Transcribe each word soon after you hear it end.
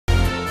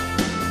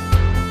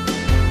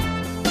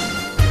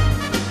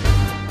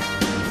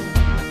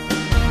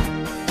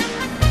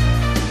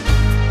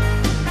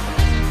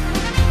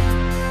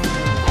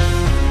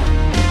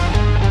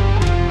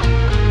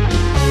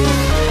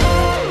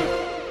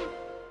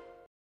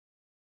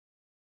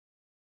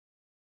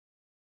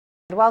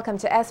Welcome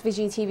to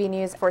SVG-TV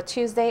News for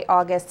Tuesday,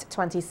 August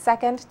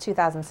 22nd,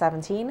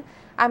 2017.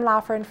 I'm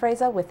Lafern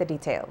Fraser with the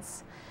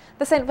details.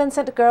 The St.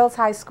 Vincent Girls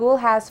High School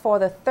has for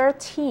the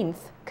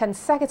 13th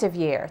consecutive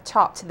year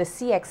topped the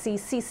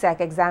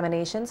CXC-CSEC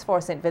examinations for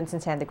St.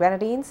 Vincent and the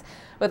Grenadines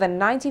with a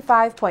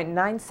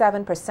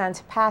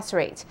 95.97% pass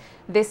rate.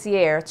 This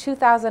year,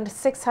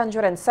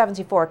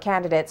 2,674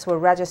 candidates were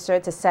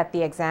registered to set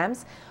the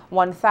exams,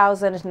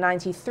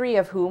 1,093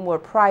 of whom were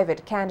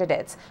private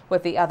candidates,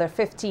 with the other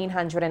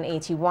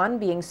 1,581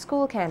 being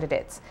school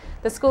candidates.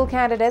 The school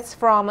candidates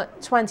from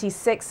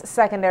 26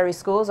 secondary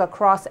schools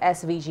across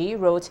SVG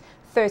wrote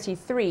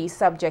 33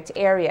 subject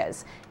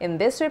areas. In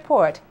this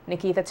report,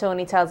 Nikita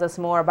Tony tells us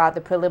more about the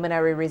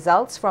preliminary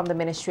results from the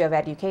Ministry of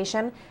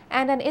Education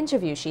and an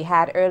interview she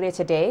had earlier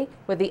today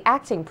with the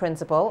acting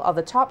principal of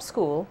the top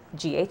school,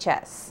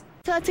 GHS.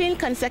 13th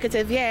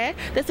consecutive year,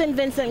 the St.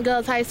 Vincent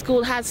Girls High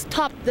School has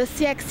topped the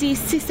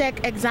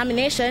CXC-CSEC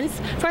examinations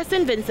for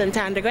St. Vincent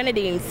and the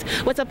Grenadines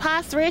with a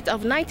pass rate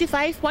of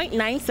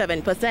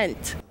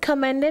 95.97%.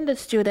 Commending the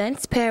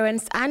students,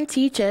 parents and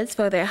teachers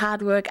for their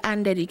hard work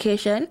and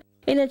dedication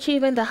in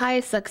achieving the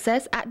highest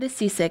success at the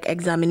CSEC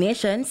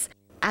examinations,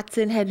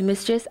 acting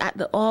headmistress at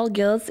the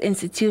all-girls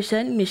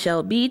institution,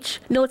 Michelle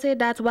Beach, noted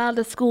that while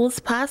the school's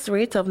pass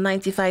rate of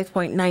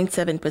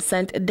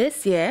 95.97%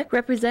 this year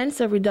represents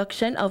a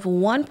reduction of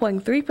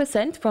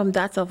 1.3% from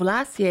that of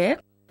last year,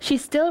 she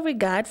still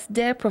regards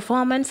their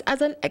performance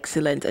as an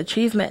excellent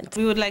achievement.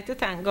 We would like to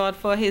thank God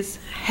for His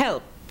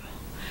help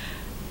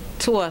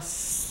to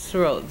us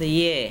throughout the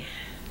year,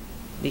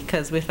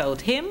 because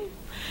without Him,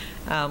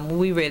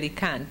 we really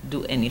can't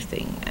do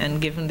anything, and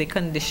given the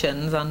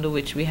conditions under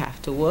which we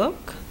have to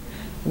work,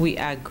 we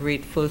are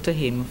grateful to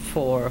Him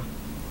for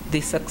the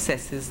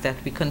successes that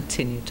we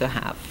continue to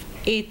have.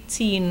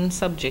 18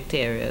 subject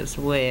areas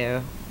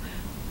where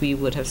we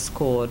would have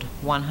scored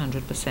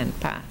 100%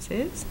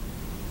 passes,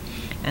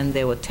 and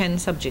there were 10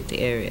 subject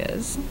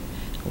areas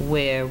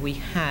where we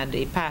had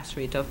a pass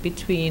rate of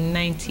between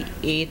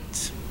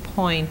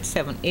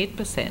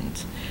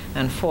 98.78%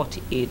 and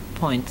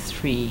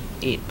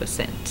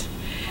 48.38%.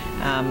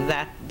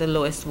 That the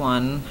lowest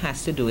one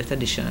has to do with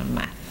additional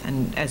math,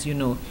 and as you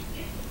know,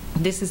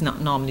 this is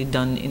not normally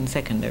done in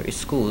secondary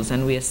schools,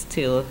 and we are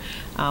still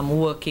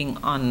working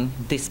on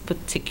this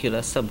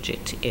particular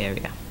subject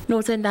area.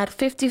 Noting that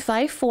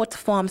 55 fourth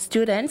form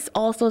students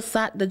also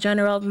sat the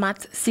general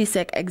maths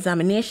CSEC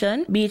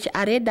examination, Beach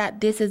added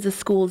that this is the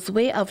school's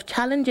way of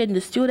challenging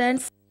the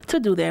students to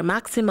do their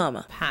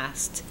maximum.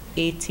 Passed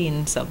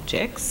 18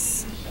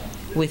 subjects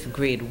with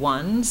grade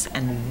 1s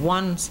and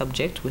 1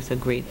 subject with a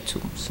grade 2.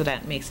 So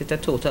that makes it a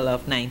total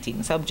of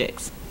 19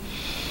 subjects.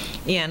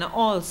 Iana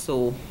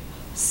also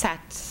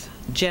sat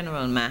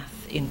general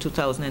math in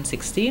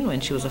 2016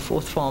 when she was a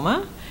fourth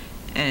former,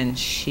 and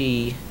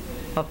she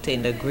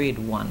obtained a grade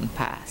 1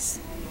 pass.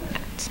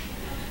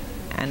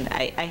 And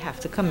I have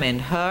to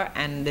commend her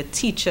and the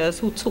teachers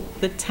who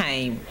took the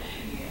time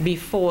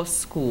before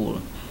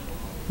school,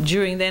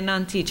 during their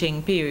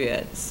non-teaching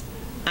periods,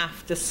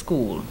 after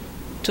school,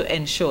 to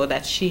ensure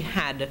that she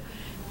had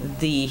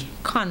the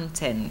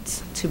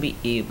content to be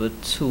able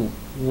to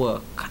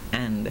work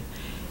and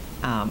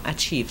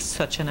achieve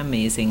such an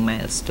amazing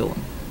milestone.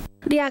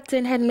 The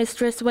acting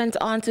headmistress went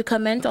on to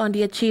comment on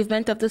the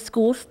achievement of the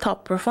school's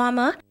top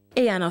performer,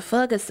 Ayana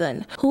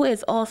Ferguson, who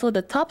is also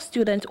the top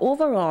student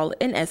overall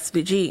in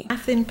SVG.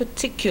 Math in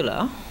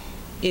particular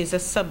is a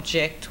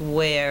subject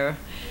where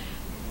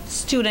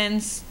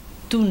students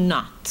do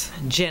not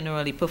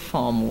generally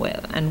perform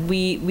well, and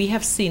we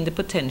have seen the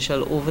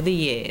potential over the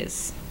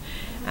years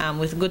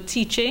with good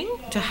teaching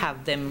to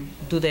have them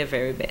do their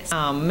very best.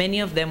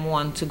 Many of them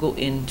want to go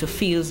into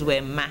fields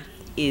where math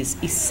is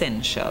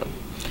essential,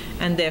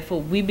 and therefore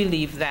we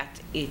believe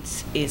that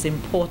it is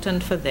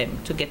important for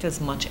them to get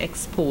as much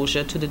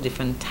exposure to the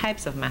different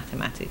types of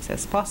mathematics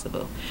as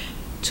possible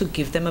to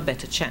give them a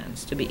better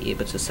chance to be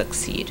able to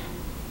succeed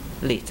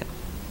later.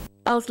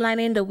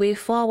 Outlining the way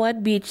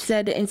forward, Beach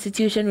said the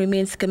institution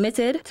remains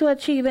committed to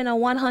achieving a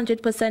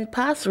 100%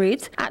 pass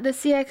rate at the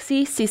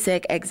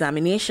CXC-CSEC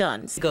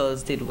examinations.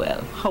 Girls did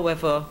well.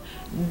 However,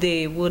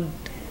 they would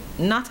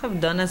not have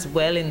done as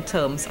well in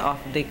terms of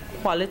the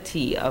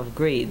quality of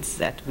grades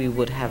that we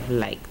would have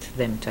liked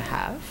them to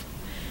have.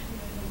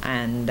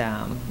 And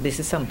this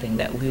is something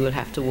that we will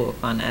have to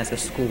work on as a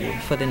school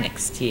for the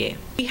next year.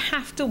 We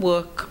have to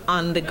work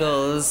on the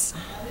girls'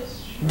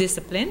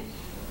 discipline,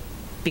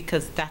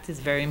 because that is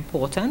very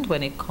important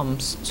when it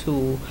comes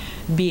to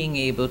being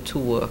able to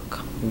work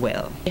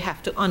well. You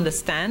have to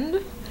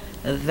understand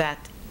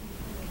that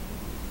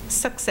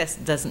success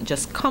doesn't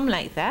just come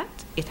like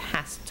that. It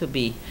has to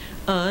be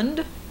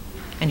earned,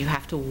 and you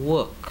have to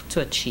work to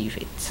achieve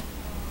it.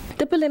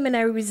 The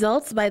preliminary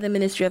results by the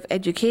Ministry of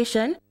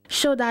Education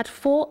show that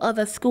 4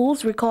 other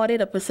schools recorded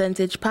a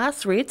percentage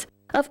pass rate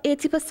of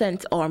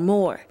 80% or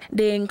more.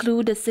 They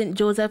include the St.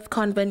 Joseph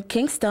Convent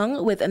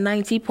Kingston with a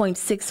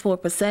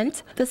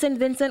 90.64%, the St.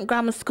 Vincent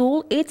Grammar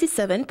School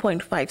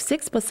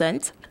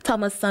 87.56%,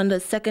 Thomas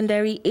Sanders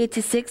Secondary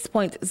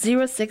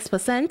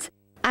 86.06%,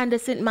 and the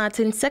St.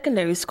 Martin's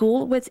Secondary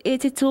School with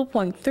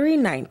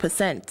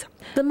 82.39%.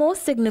 The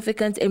most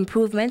significant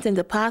improvement in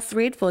the pass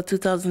rate for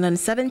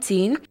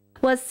 2017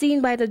 was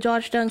seen by the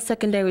Georgetown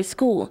Secondary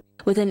School,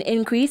 with an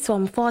increase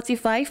from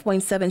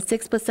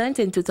 45.76%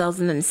 in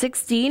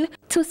 2016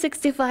 to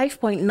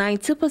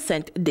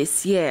 65.92%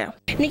 this year.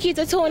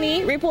 Nikita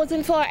Tony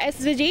reporting for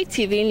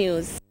SVG-TV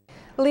News.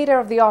 Leader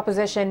of the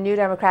opposition New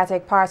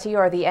Democratic Party,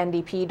 or the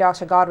NDP,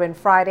 Dr. Godwin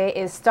Friday,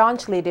 is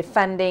staunchly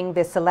defending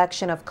the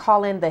selection of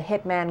Colin the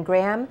Hitman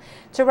Graham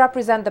to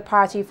represent the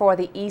party for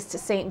the East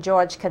St.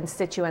 George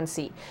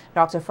constituency.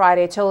 Dr.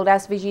 Friday told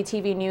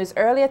SVG-TV News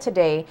earlier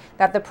today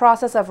that the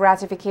process of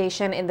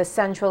ratification in the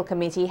Central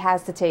Committee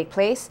has to take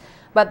place,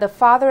 but the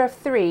father of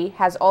three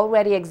has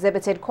already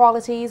exhibited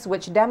qualities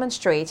which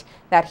demonstrate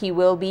that he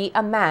will be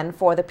a man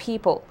for the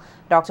people.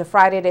 Dr.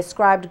 Friday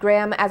described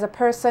Graham as a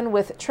person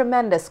with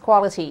tremendous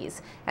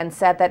qualities and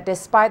said that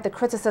despite the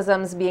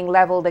criticisms being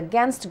leveled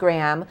against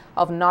Graham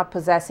of not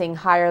possessing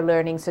higher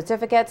learning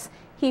certificates,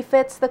 he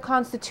fits the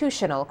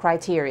constitutional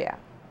criteria.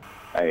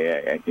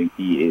 I think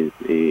he is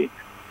a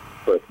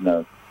person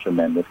of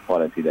tremendous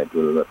quality that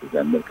will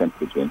represent the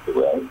constituency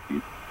well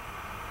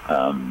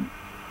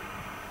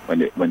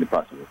when the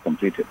process is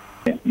completed.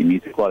 He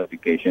meets the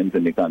qualifications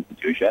in the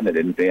Constitution. I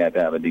didn't say I had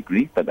to have a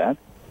degree for that.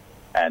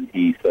 And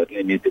he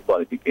certainly needs the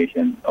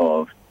qualification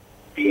of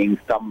being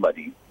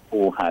somebody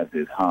who has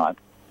his heart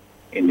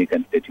in the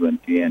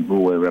constituency and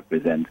who will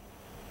represent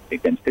the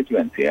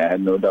constituency. I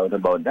have no doubt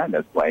about that.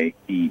 That's why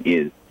he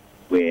is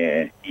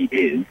where he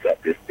is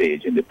at this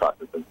stage in the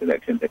process of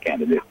selection of the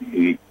candidates.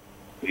 We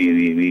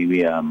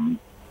are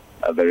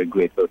very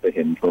grateful to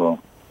him for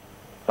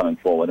coming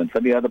forward, and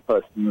for the other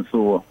persons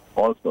who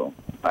also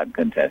had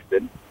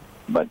contested.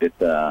 But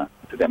it's a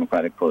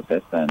democratic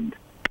process, and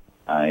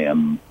I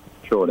am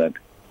sure that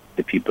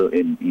the people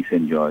in East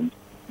St. George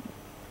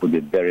will be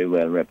very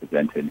well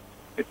represented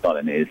if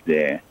Colin is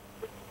their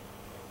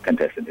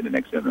contestant in the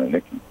next general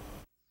election.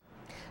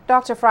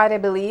 Dr. Friday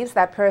believes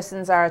that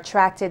persons are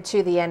attracted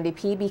to the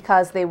NDP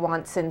because they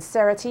want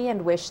sincerity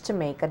and wish to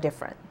make a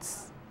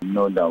difference.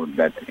 No doubt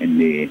that in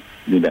the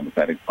New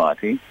Democratic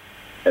Party,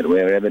 that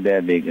wherever there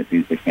are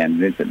vacancies for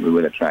candidates, that we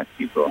will attract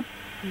people,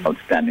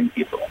 outstanding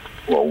people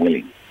who are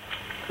willing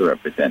to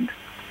represent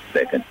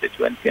their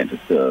constituency and to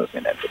serve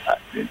in that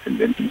capacity in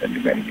conventions and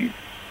communities.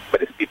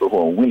 But it's people who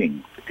are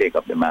willing to take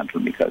up the mantle,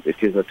 because it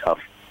is a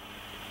tough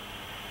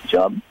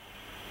job.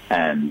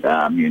 And,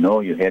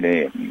 you hear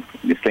the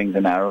slings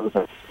and arrows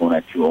are thrown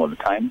at you all the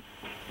time.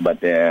 But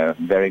there are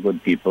very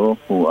good people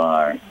who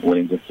are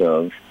willing to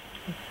serve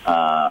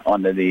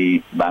under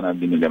the banner of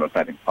the New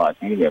Democratic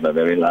Party. We have a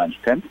very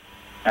large tent,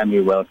 and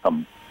we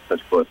welcome such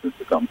persons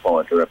to come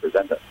forward to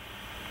represent us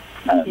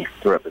and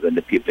to represent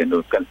the people in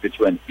those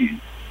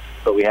constituencies.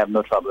 So we have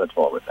no trouble at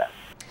all with that.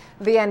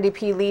 The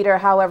NDP leader,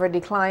 however,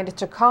 declined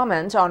to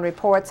comment on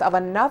reports of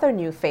another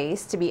new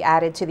face to be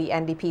added to the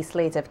NDP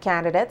slate of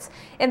candidates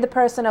in the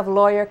person of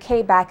lawyer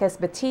K. Bacchus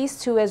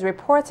Batiste, who is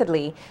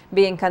reportedly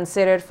being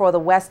considered for the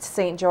West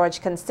St.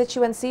 George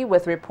constituency,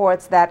 with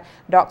reports that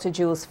Dr.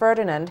 Jules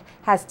Ferdinand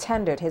has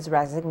tendered his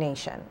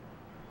resignation.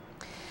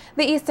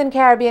 The Eastern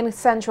Caribbean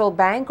Central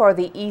Bank, or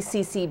the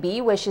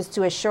ECCB, wishes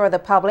to assure the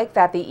public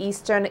that the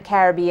Eastern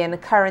Caribbean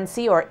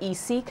currency, or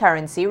EC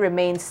currency,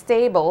 remains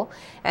stable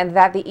and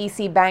that the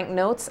EC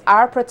banknotes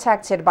are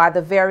protected by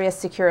the various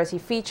security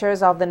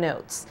features of the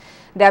notes.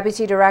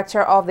 Deputy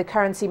Director of the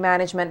Currency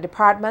Management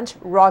Department,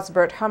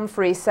 Rosbert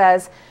Humphrey,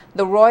 says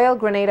the Royal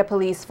Grenada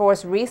Police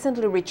Force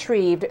recently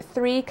retrieved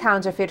 3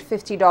 counterfeit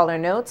 $50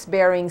 notes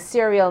bearing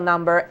serial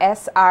number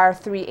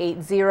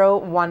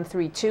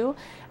SR380132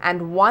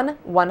 and 1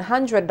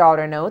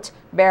 $100 note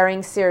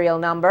bearing serial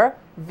number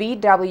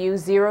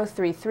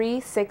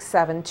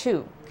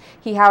VW033672.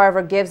 He,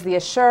 however, gives the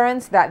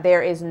assurance that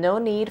there is no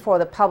need for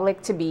the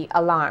public to be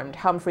alarmed.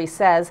 Humphrey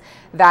says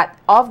that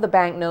of the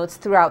banknotes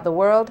throughout the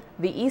world,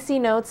 the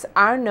EC notes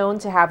are known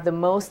to have the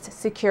most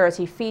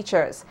security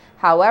features.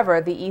 However,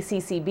 the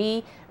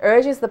ECCB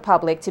urges the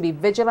public to be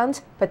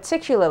vigilant,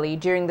 particularly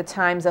during the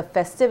times of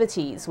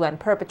festivities when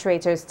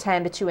perpetrators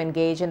tend to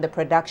engage in the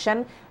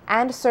production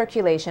and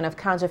circulation of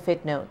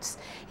counterfeit notes.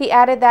 He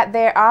added that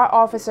there are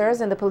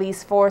officers in the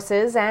police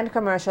forces and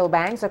commercial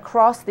banks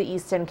across the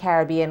Eastern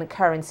Caribbean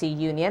Currency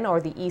Union,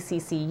 or the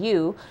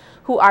ECCU,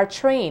 who are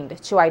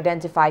trained to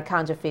identify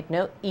counterfeit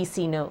EC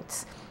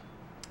notes.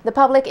 The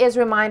public is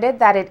reminded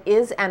that it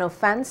is an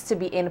offense to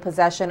be in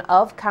possession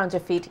of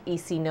counterfeit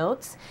EC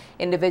notes.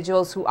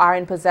 Individuals who are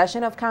in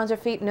possession of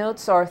counterfeit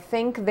notes or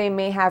think they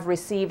may have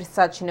received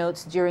such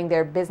notes during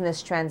their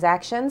business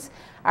transactions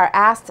are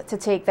asked to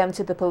take them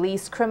to the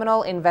Police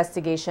Criminal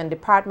Investigation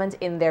Department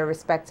in their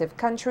respective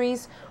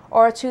countries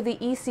or to the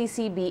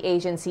ECCB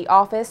agency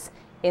office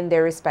in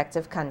their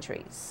respective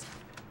countries.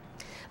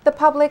 The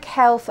Public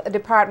Health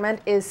Department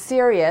is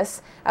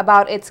serious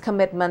about its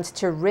commitment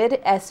to rid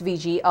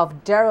SVG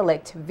of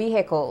derelict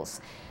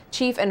vehicles.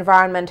 Chief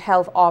Environment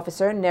Health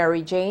Officer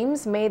Neri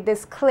James made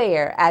this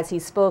clear as he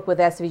spoke with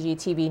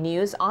SVG-TV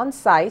News on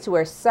site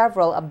where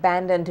several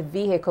abandoned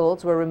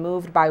vehicles were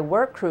removed by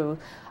work crew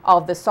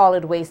of the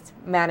Solid Waste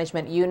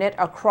Management Unit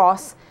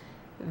across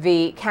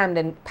the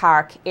Camden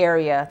Park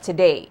area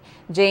today.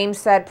 James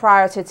said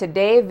prior to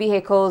today,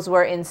 vehicles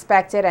were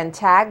inspected and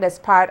tagged as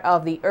part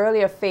of the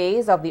earlier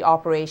phase of the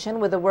operation,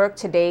 with the work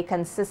today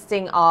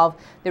consisting of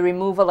the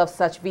removal of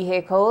such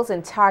vehicles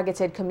in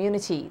targeted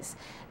communities.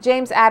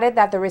 James added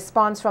that the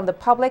response from the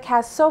public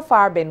has so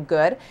far been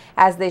good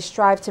as they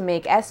strive to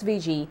make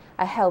SVG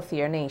a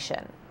healthier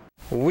nation.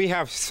 We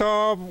have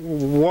served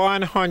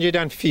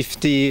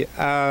 150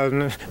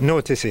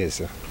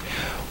 notices.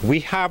 We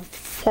have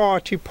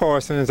 40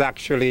 persons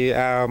actually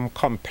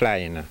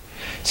complying.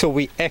 So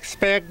we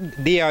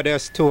expect the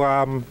others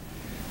to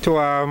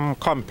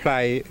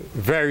comply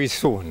very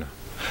soon.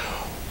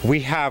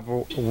 We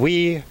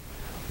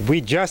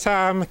just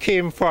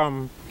came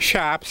from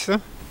Sharps,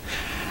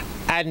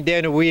 and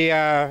then we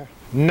are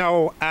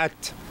now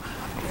at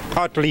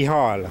Utley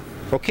Hall.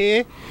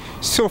 Okay,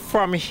 so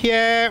from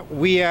here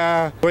we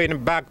are going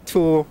back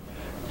to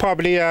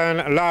probably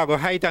Largo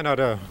Heights and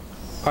other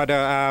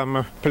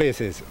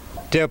places.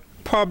 The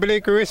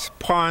public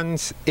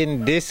response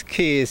in this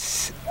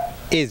case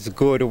is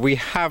good. We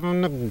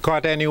haven't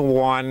got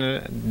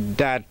anyone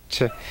that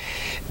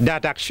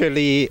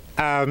actually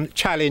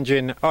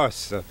challenging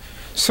us.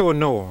 So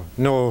no,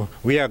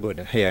 we are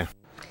good here.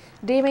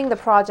 Deeming the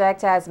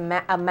project as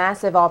a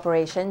massive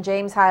operation,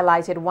 James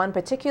highlighted one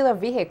particular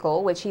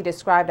vehicle which he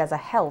described as a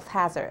health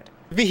hazard.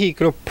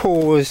 Vehicle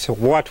pose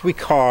what we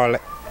call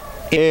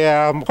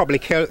a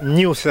public health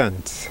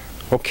nuisance.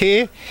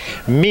 Okay,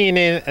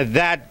 meaning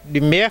that the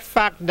mere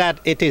fact that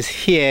it is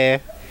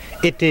here,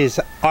 it is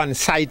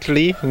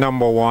unsightly,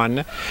 number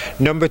one.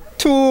 Number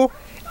two,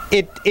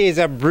 it is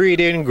a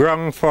breeding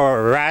ground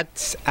for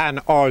rats and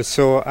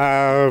also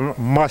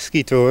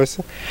mosquitoes.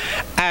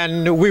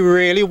 And we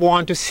really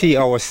want to see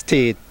our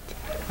state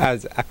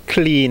as a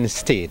clean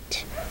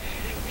state.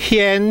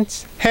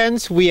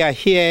 Hence we are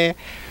here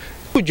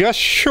to just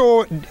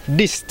show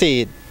the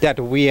state that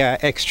we are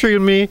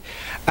extremely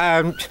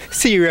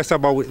serious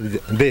about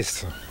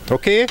this.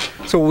 Okay,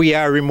 so we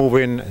are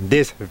removing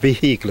this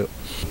vehicle.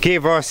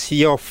 Give us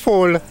your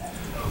full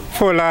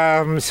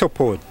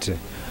support.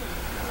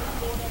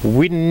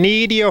 We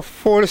need your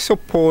full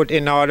support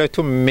in order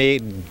to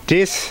make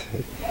this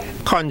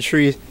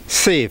country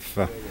safe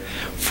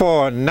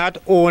for not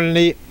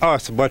only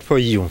us but for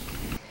you.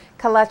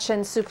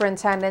 Collection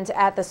Superintendent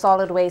at the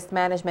Solid Waste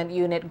Management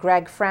Unit,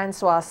 Greg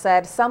Francois,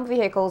 said some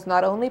vehicles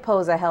not only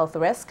pose a health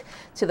risk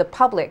to the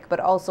public, but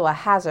also a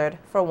hazard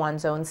for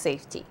one's own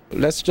safety.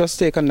 Let's just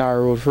take a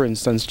narrow road, for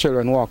instance.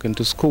 Children walk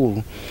into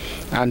school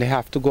and they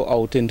have to go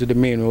out into the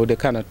main road. They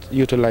cannot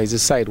utilize the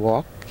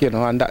sidewalk, you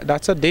know, and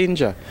that's a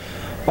danger.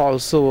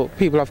 Also,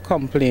 people have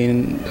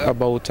complained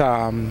about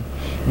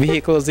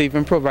vehicles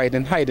even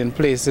providing hiding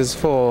places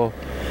for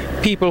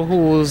people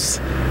whose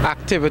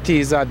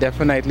activities are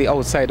definitely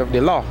outside of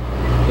the law,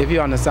 if you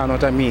understand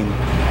what I mean.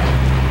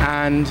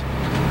 And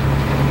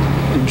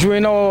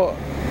during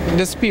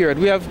this period,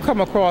 we have come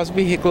across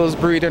vehicles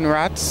breeding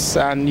rats,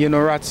 and you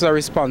know, rats are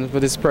responsible for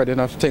the spreading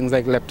of things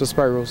like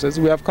leptospirosis.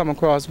 We have come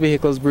across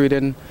vehicles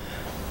breeding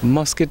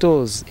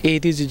mosquitoes,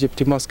 Aedes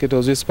aegypti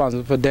mosquitoes,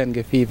 responsible for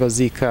dengue fever,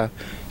 Zika,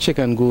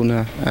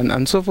 chikungunya,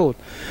 and so forth.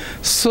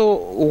 So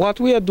what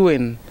we are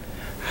doing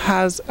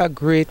has a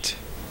great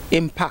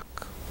impact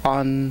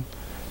on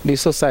the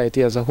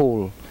society as a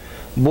whole,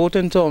 both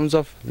in terms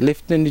of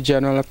lifting the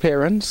general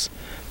appearance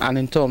and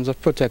in terms of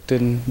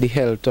protecting the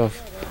health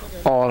of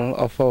all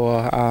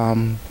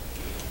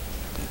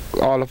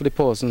of the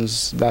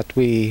persons that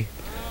we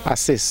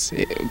assist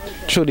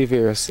through the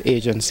various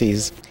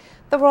agencies.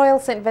 The Royal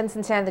St.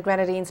 Vincent and the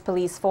Grenadines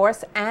Police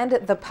Force and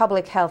the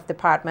Public Health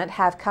Department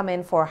have come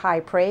in for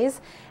high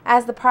praise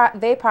as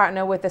they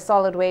partner with the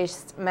Solid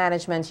Waste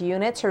Management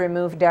Unit to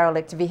remove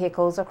derelict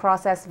vehicles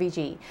across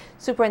SVG.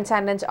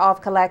 Superintendent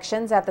of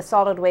Collections at the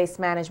Solid Waste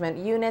Management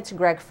Unit,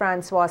 Greg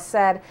Francois,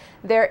 said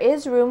there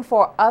is room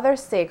for other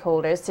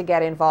stakeholders to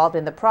get involved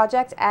in the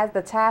project as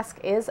the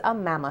task is a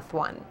mammoth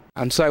one.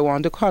 And so I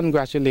want to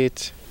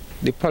congratulate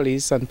the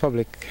police and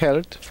public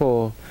health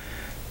for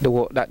the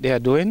work that they are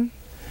doing.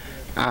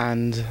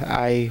 And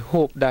I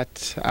hope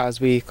that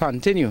as we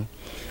continue,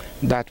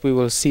 that we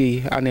will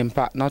see an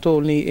impact not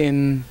only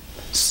in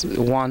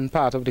one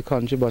part of the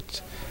country,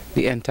 but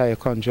the entire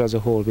country as a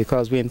whole,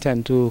 because we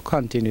intend to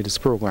continue this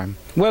program.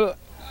 Well,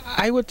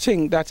 I would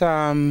think that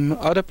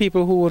other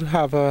people who would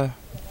have a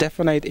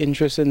definite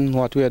interest in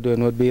what we are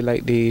doing would be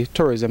like the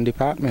tourism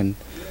department.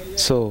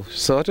 So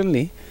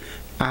certainly,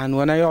 and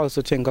when I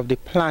also think of the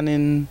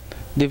planning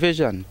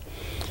division,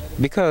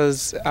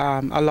 because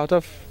a lot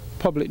of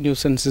public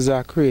nuisances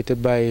are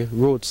created by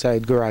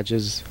roadside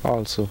garages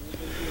also.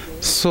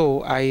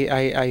 So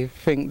I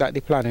think that the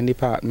planning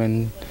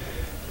department,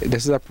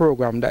 this is a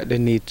program that they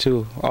need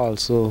to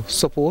also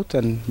support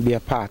and be a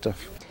part of.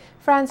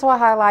 Francois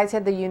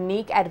highlighted the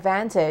unique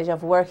advantage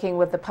of working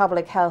with the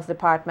Public Health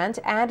Department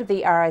and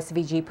the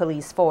RSVG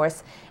police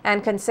force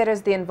and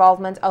considers the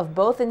involvement of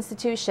both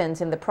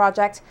institutions in the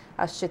project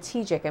of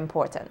strategic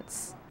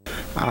importance.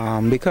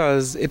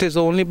 Because it is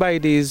only by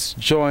these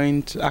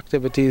joint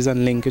activities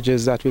and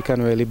linkages that we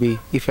can really be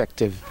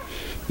effective.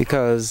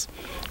 Because,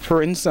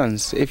 for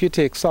instance, if you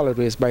take solid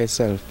waste by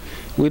itself,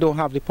 we don't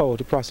have the power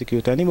to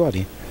prosecute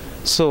anybody.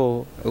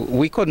 So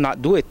we could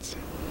not do it.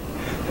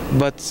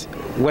 But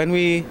when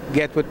we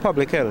get with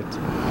public health,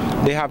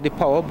 they have the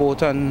power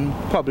both on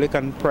public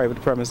and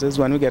private premises.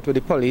 When we get with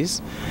the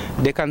police,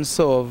 they can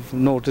serve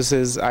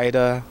notices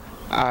either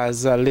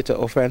as a litter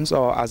offense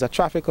or as a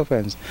traffic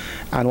offense.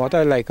 And what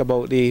I like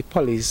about the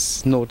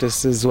police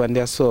notices when they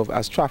are served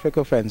as traffic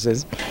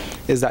offenses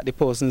is that the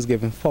person is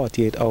given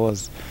 48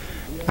 hours.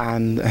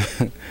 And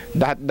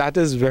that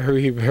is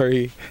very,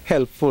 very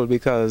helpful,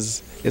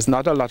 because it's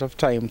not a lot of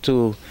time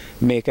to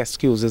make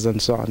excuses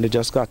and so on. They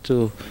just got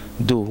to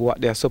do what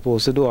they're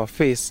supposed to do or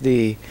face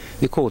the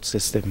court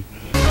system.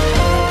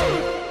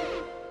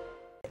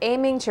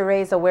 Aiming to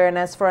raise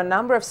awareness for a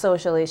number of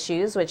social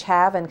issues which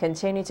have and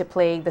continue to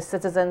plague the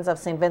citizens of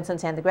St.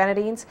 Vincent and the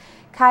Grenadines,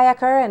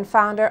 kayaker and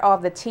founder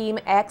of the Team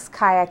X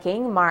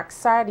Kayaking, Mark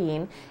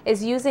Sardine,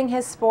 is using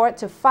his sport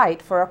to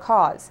fight for a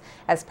cause.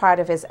 As part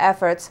of his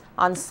efforts,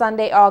 on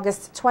Sunday,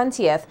 August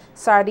 20th,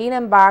 Sardine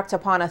embarked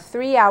upon a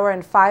 3-hour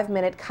and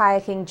 5-minute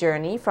kayaking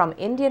journey from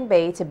Indian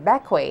Bay to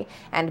Bequia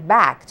and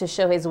back to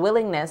show his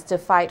willingness to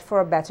fight for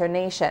a better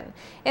nation.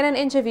 In an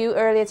interview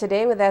earlier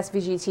today with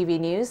SVG-TV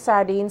News,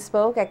 Sardine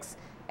spoke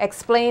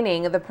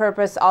explaining the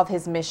purpose of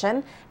his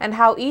mission and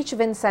how each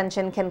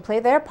Vincentian can play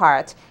their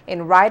part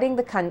in ridding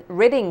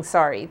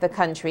the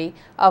country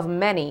of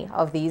many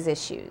of these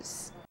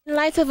issues. In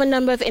light of a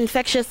number of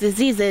infectious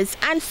diseases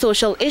and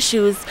social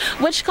issues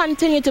which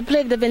continue to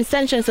plague the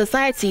Vincentian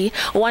society,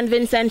 one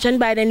Vincentian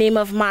by the name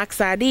of Mark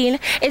Sardine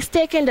is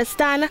taking the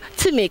stand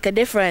to make a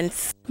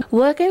difference.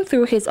 Working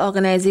through his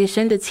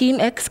organization, the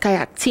Team X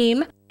Kayak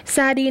Team,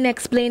 Sardine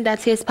explained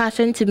that his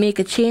passion to make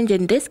a change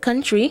in this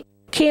country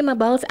came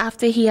about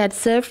after he had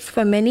served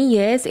for many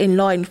years in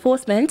law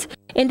enforcement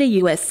in the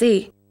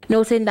USA,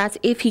 noting that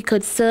if he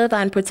could serve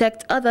and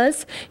protect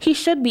others, he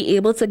should be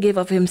able to give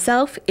of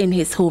himself in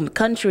his home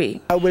country.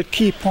 I will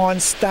keep on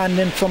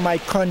standing for my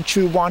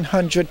country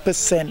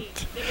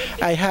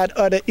 100%. I had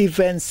other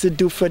events to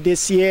do for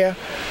this year,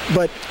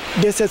 but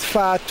this is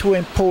far too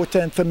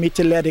important for me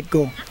to let it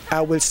go.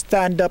 I will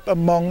stand up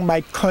among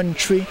my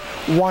country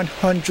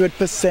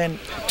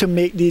 100% to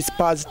make these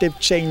positive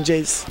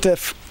changes.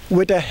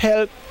 With a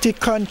healthy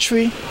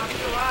country,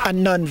 a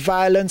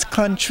non-violence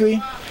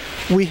country,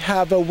 we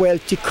have a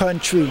wealthy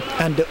country.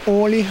 And the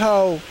only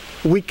how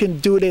we can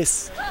do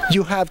this,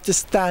 you have to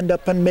stand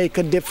up and make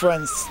a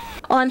difference.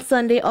 On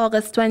Sunday,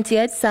 August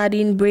 20th,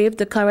 Sardine braved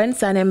the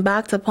currents and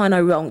embarked upon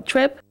a round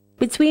trip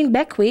between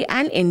Bequia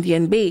and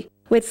Indian Bay,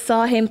 which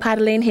saw him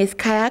paddling his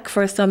kayak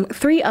for some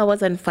 3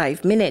 hours and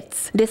 5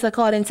 minutes. This,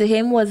 according to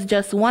him, was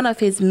just one of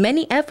his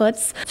many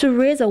efforts to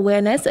raise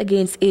awareness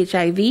against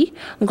HIV,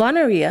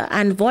 gonorrhea,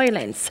 and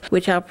violence,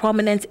 which are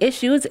prominent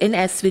issues in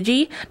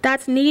SVG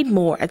that need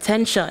more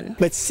attention.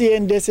 But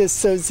seeing this is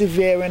so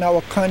severe in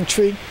our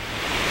country,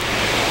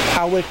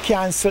 I will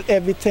cancel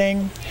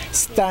everything,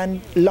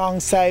 stand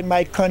alongside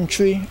my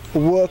country,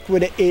 work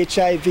with the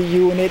HIV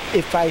unit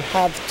if I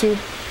have to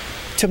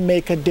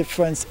make a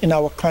difference in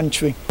our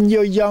country.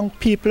 Your young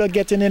people are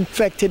getting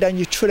infected and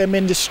you throw them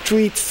in the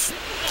streets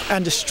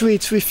and the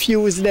streets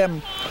refuse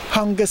them.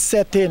 Hunger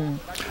set in.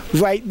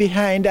 Right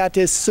behind that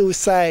is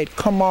suicide.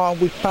 Come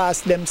on, we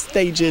pass them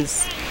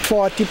stages.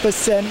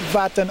 40%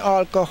 VAT on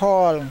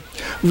alcohol.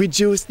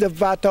 Reduce the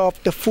VAT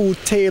off the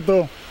food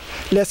table.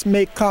 Let's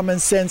make common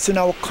sense in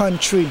our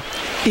country.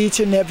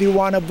 Each and every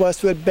one of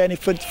us will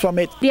benefit from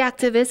it. The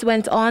activist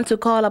went on to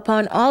call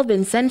upon all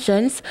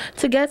Vincentians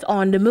to get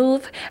on the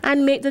move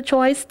and make the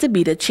choice to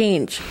be the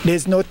change.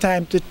 There's no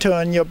time to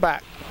turn your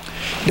back.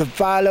 The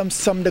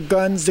violence from the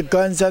guns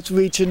that's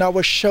reaching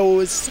our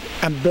shores,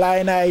 and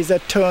blind eyes are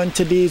turned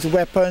to these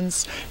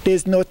weapons.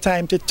 There's no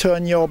time to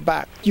turn your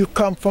back. You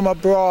come from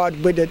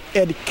abroad with an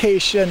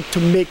education to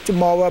make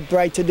tomorrow a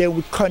brighter day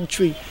with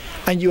country,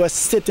 and you are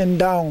sitting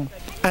down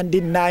and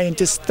denying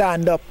to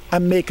stand up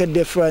and make a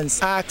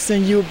difference.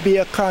 Asking you be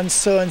a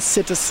concerned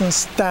citizen,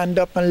 stand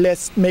up and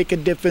let's make a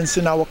difference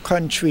in our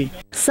country.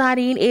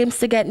 Sardine aims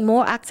to get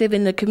more active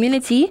in the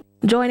community,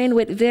 joining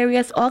with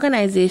various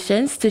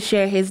organizations to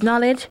share his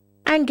knowledge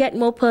and get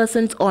more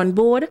persons on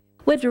board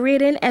with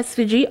reading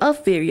SVG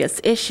of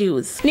various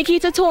issues.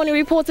 Nikita Tony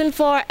reporting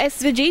for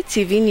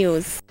SVG-TV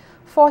News.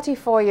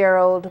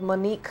 44-year-old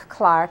Monique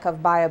Clark of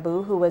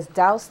Bayaboo, who was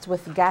doused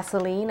with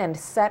gasoline and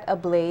set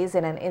ablaze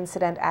in an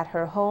incident at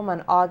her home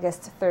on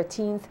August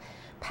 13th,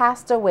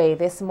 passed away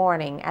this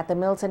morning at the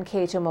Milton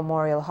K2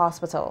 Memorial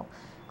Hospital.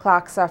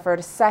 Clark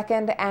suffered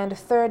second and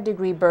third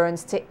degree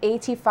burns to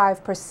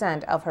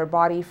 85% of her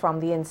body from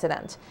the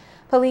incident.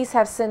 Police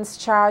have since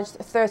charged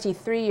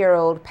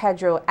 33-year-old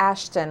Pedro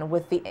Ashton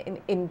with the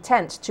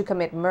intent to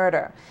commit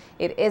murder.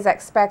 It is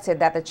expected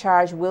that the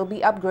charge will be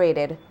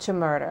upgraded to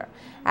murder.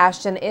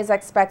 Ashton is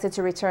expected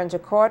to return to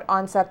court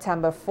on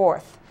September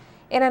 4th.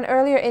 In an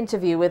earlier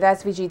interview with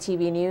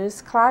SVG-TV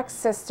News, Clark's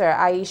sister,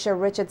 Aisha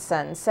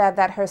Richardson, said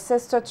that her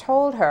sister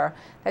told her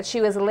that she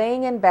was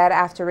laying in bed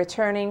after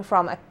returning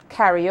from a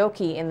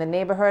karaoke in the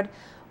neighborhood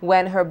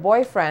when her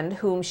boyfriend,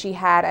 whom she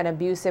had an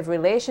abusive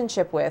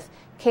relationship with,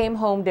 came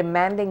home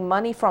demanding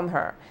money from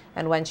her.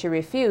 And when she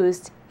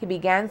refused, he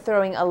began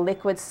throwing a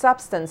liquid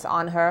substance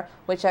on her,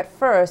 which at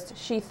first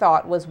she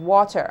thought was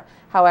water.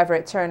 However,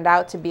 it turned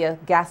out to be a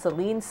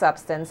gasoline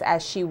substance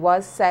as she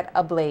was set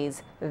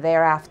ablaze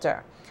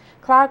thereafter.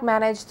 Clark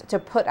managed to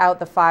put out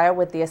the fire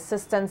with the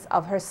assistance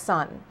of her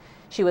son.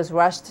 She was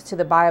rushed to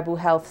the Bayaboo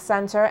Health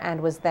Center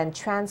and was then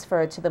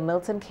transferred to the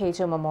Milton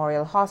Cato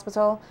Memorial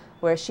Hospital,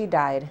 where she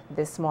died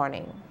this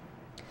morning.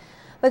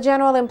 The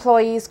General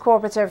Employees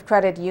Cooperative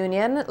Credit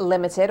Union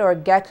Limited, or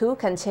GECU,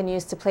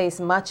 continues to place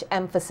much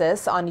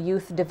emphasis on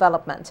youth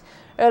development.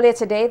 Earlier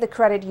today, the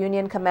credit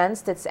union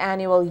commenced its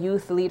annual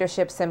Youth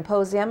Leadership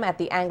Symposium at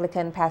the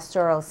Anglican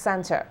Pastoral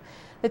Center.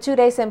 The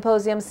two-day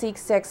symposium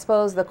seeks to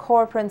expose the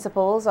core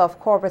principles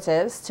of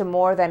cooperatives to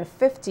more than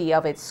 50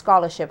 of its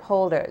scholarship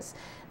holders.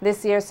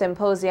 This year's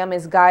symposium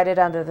is guided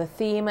under the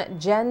theme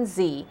Gen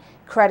Z,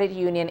 Credit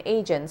Union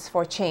Agents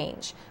for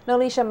Change.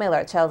 Nolisha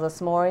Miller tells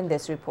us more in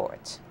this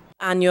report.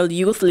 Annual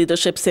Youth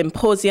Leadership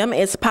Symposium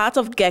is part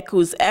of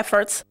GECU's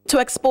efforts to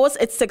expose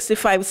its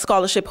 65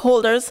 scholarship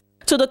holders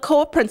to the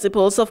core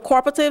principles of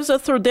cooperatives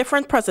through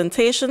different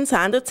presentations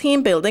and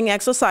team-building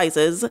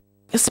exercises.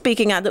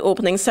 Speaking at the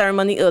opening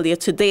ceremony earlier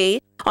today,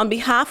 on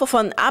behalf of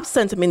an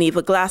absent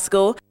Minerva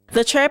Glasgow,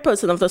 the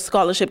chairperson of the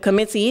Scholarship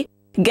Committee,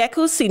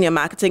 GECU's Senior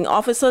Marketing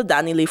Officer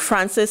Danny Lee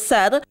Francis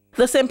said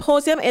the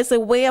symposium is a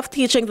way of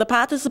teaching the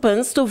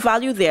participants to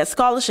value their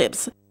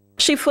scholarships.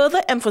 She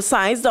further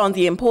emphasized on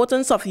the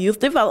importance of youth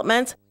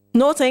development,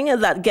 noting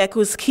that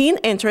GECU's keen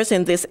interest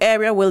in this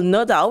area will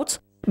no doubt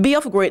be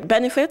of great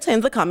benefit in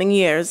the coming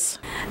years.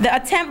 The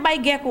attempt by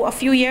GECU a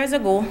few years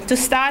ago to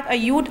start a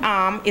youth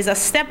arm is a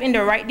step in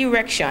the right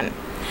direction.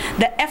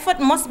 The effort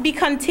must be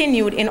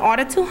continued in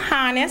order to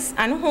harness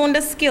and hone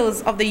the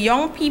skills of the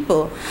young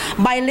people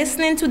by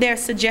listening to their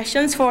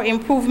suggestions for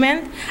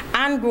improvement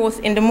and growth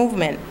in the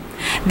movement.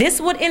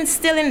 This would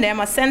instill in them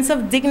a sense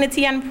of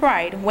dignity and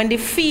pride when they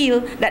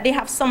feel that they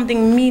have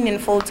something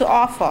meaningful to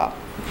offer.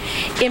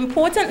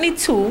 Importantly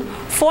too,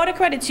 for the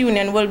credit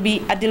union will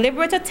be a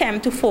deliberate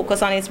attempt to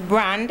focus on its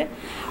brand.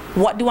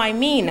 What do I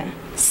mean?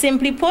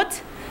 Simply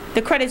put,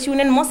 the credit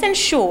union must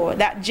ensure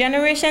that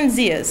Generation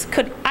Zers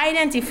could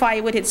identify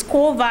with its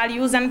core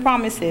values and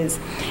promises,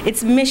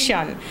 its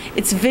mission,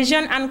 its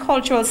vision and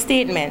cultural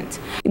statement.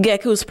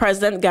 GECU's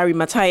president Gary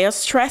Matthias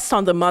stressed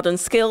on the modern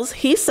skills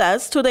he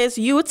says today's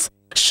youths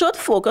should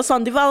focus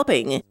on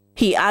developing.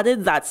 He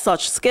added that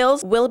such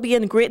skills will be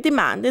in great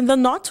demand in the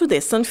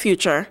not-too-distant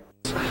future.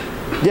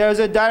 There is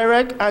a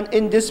direct and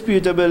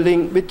indisputable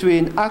link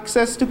between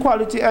access to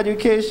quality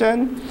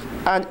education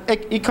and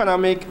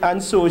economic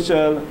and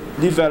social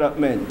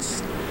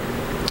development.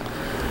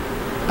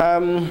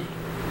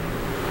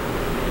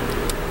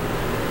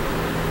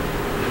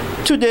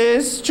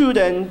 Today's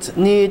students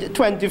need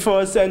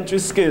 21st century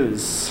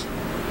skills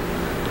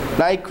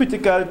like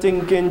critical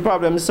thinking,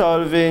 problem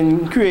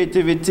solving,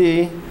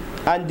 creativity,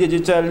 and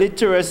digital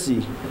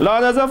literacy.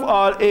 Learners of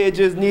all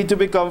ages need to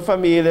become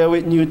familiar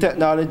with new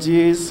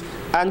technologies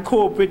and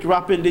cope with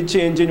rapidly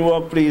changing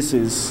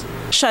workplaces.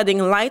 Shedding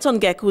light on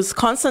GECU's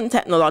constant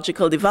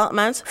technological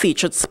development,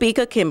 featured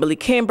speaker Kimberly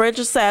Cambridge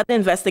said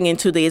investing in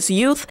today's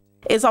youth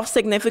is of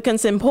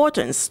significant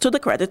importance to the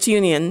credit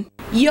union.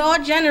 Your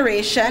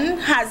generation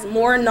has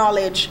more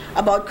knowledge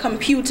about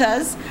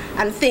computers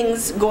and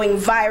things going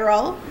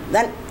viral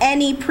than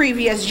any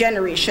previous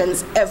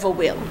generations ever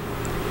will.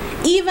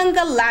 Even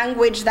the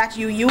language that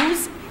you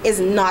use is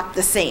not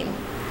the same.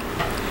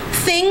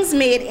 Things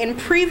made in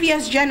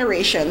previous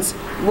generations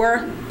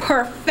were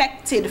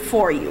perfected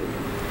for you.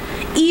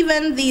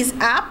 Even these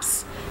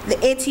apps, the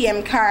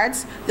ATM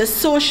cards, the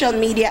social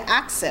media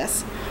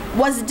access,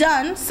 was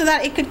done so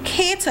that it could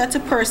cater to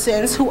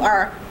persons who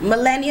are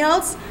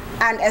millennials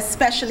and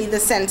especially the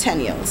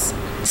centennials.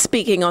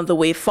 Speaking on the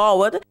way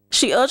forward,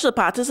 she urged the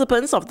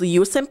participants of the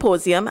Youth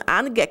Symposium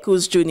and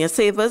GECU's Junior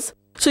Savers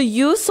to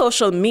use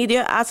social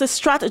media as a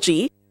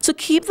strategy to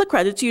keep the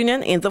credit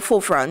union in the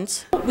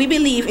forefront. We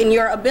believe in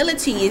your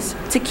abilities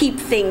to keep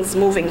things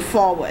moving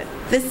forward.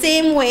 The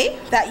same way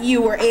that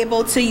you were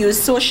able to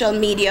use social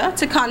media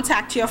to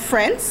contact your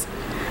friends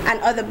and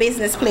other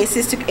business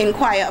places to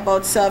inquire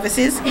about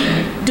services,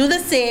 do the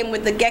same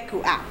with the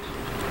GECU app.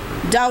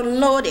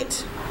 Download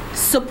it,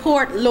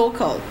 support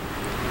local,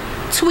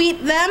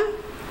 tweet them,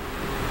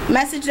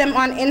 message them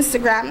on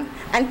Instagram,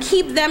 and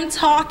keep them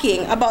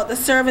talking about the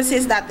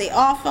services that they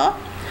offer,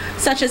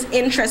 such as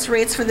interest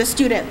rates for the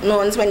student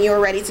loans when you're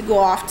ready to go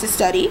off to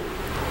study,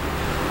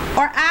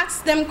 or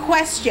ask them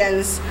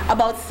questions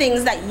about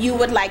things that you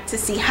would like to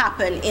see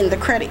happen in the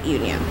credit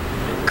union.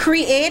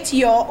 create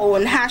your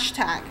own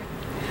hashtag.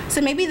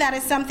 So maybe that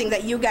is something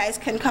that you guys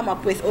can come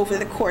up with over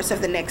the course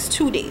of the next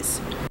 2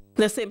 days.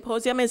 The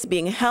symposium is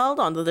being held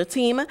under the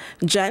theme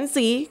Gen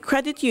Z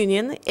Credit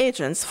Union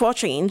Agents for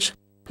Change.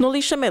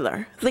 Nolisha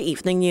Miller, The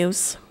Evening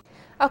News.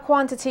 A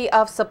quantity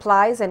of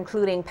supplies,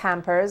 including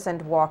Pampers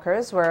and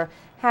walkers, were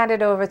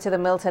handed over to the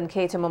Milton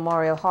Cato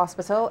Memorial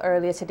Hospital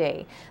earlier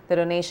today. The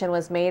donation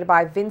was made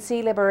by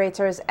Vinci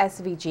Liberators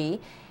SVG.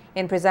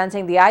 In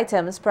presenting the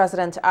items,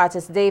 President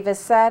Artis Davis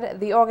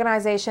said the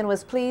organization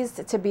was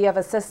pleased to be of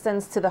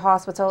assistance to the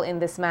hospital in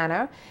this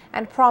manner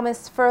and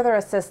promised further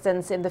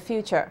assistance in the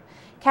future.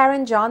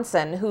 Karen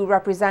Johnson, who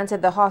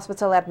represented the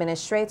hospital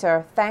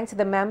administrator, thanked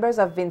the members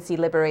of Vinci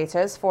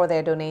Liberators for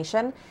their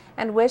donation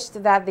and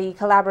wished that the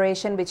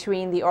collaboration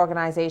between the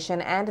organization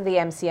and the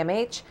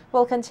MCMH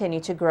will continue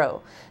to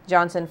grow.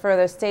 Johnson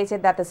further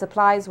stated that the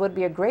supplies would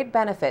be a great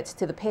benefit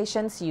to the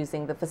patients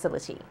using the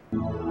facility.